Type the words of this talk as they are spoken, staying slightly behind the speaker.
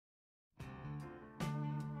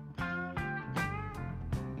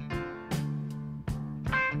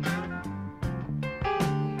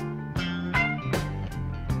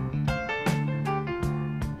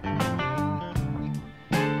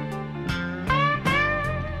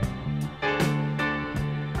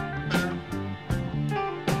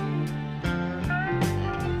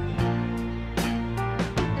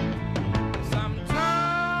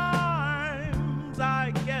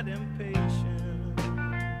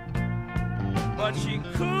but she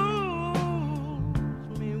cools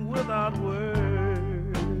me without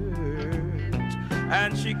words,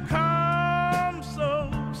 and she comes so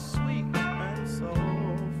sweet and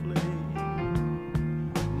softly,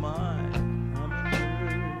 my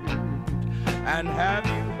hummingbird. And have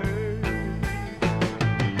you heard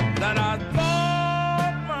that I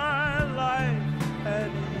thought my life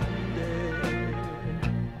had ended,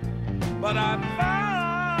 but I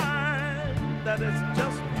find that it's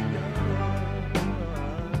just begun,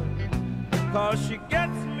 'cause she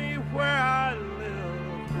gets me where I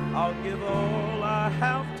live. I'll give all I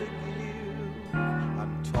have to give.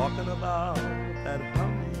 I'm talking about that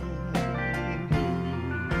hummingbird.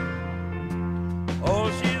 Oh,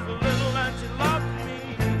 she's little and she loves me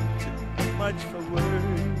too much for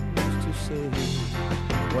words to say.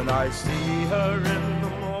 When I see her in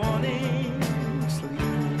the morning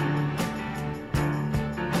sleeping,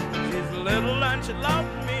 she's little and she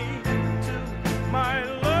loves me too. My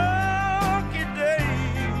lucky day,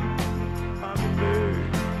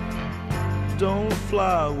 hummingbird, don't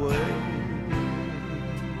fly away.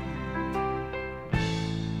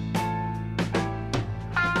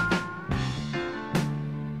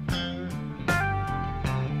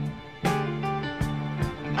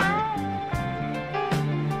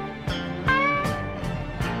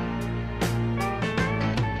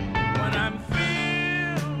 When I'm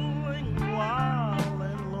feeling wild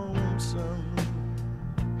and lonesome,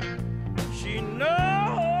 she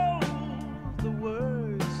knows the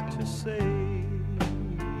words to say,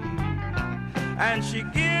 and she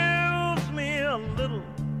gives me a little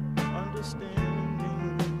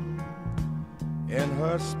understanding in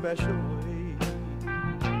her special way.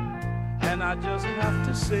 And I just have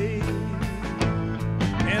to say,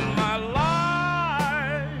 in my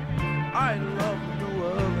life I love no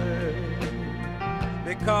other,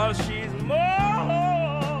 because she's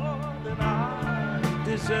more than I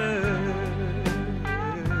deserve,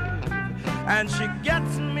 and she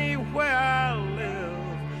gets me where I live.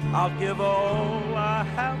 I'll give all I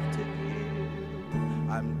have to give.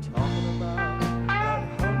 I'm talking about that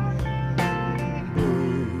hummingbird.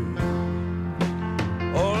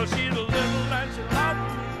 Oh, she's little and she loves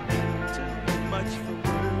me too much for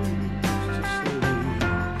words to say.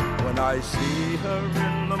 When I see her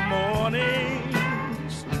in the morning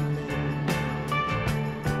sleeping,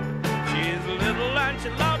 she's little and she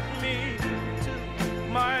loves me too.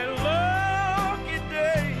 My lucky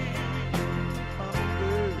day,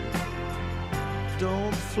 hummingbird,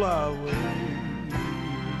 don't fly away.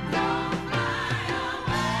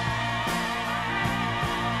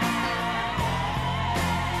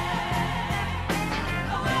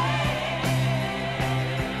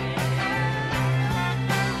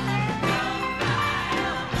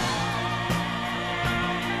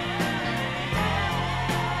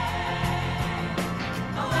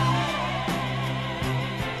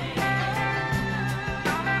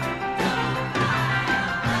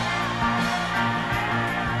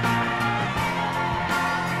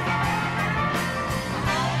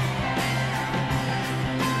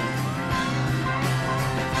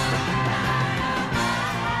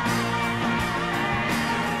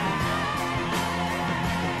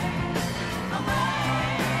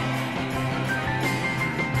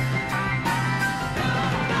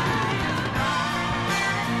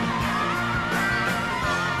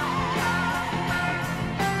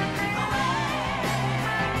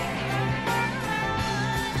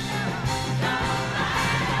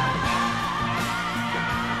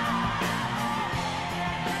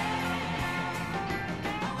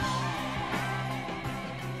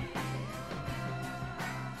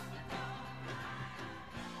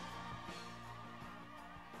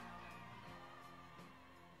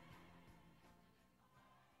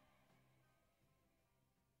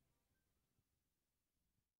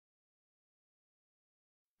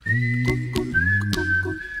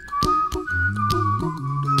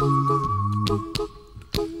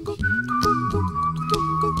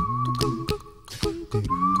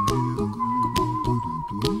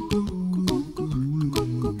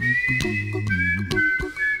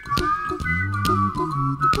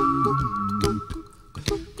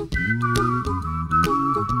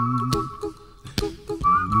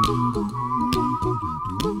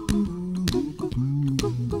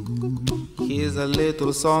 Here's a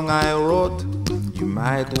little song I wrote. You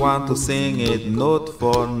might want to sing it note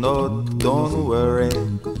for note. Don't worry,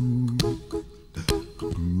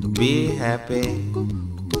 be happy.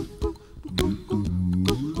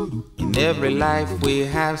 In every life we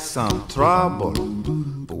have some trouble,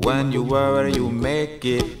 but when you worry you make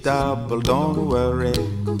it double. Don't worry,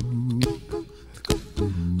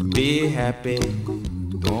 be happy.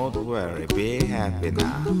 Don't worry, be happy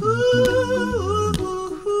now.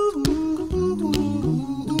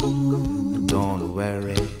 Don't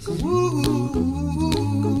worry,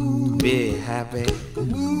 be happy.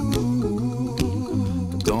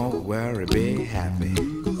 Don't worry, be happy.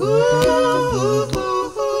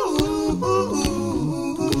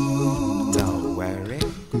 Don't worry,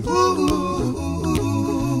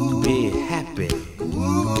 be happy.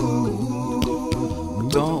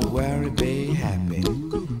 Don't worry, be happy.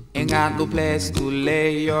 Ain't got no place to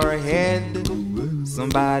lay your head.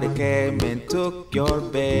 Somebody came and took your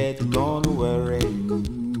bed. Don't worry,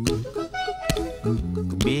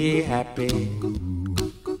 be happy.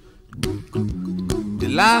 The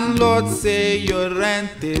landlord say your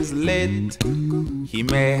rent is late. He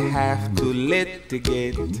may have to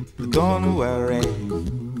litigate. Don't worry,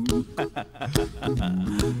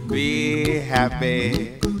 be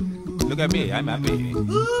happy. Look at me, I'm happy.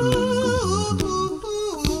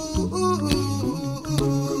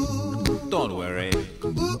 Don't worry,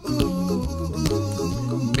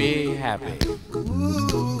 be happy.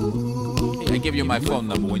 I give you my phone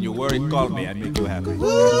number. When you're worried, call me. I make you happy.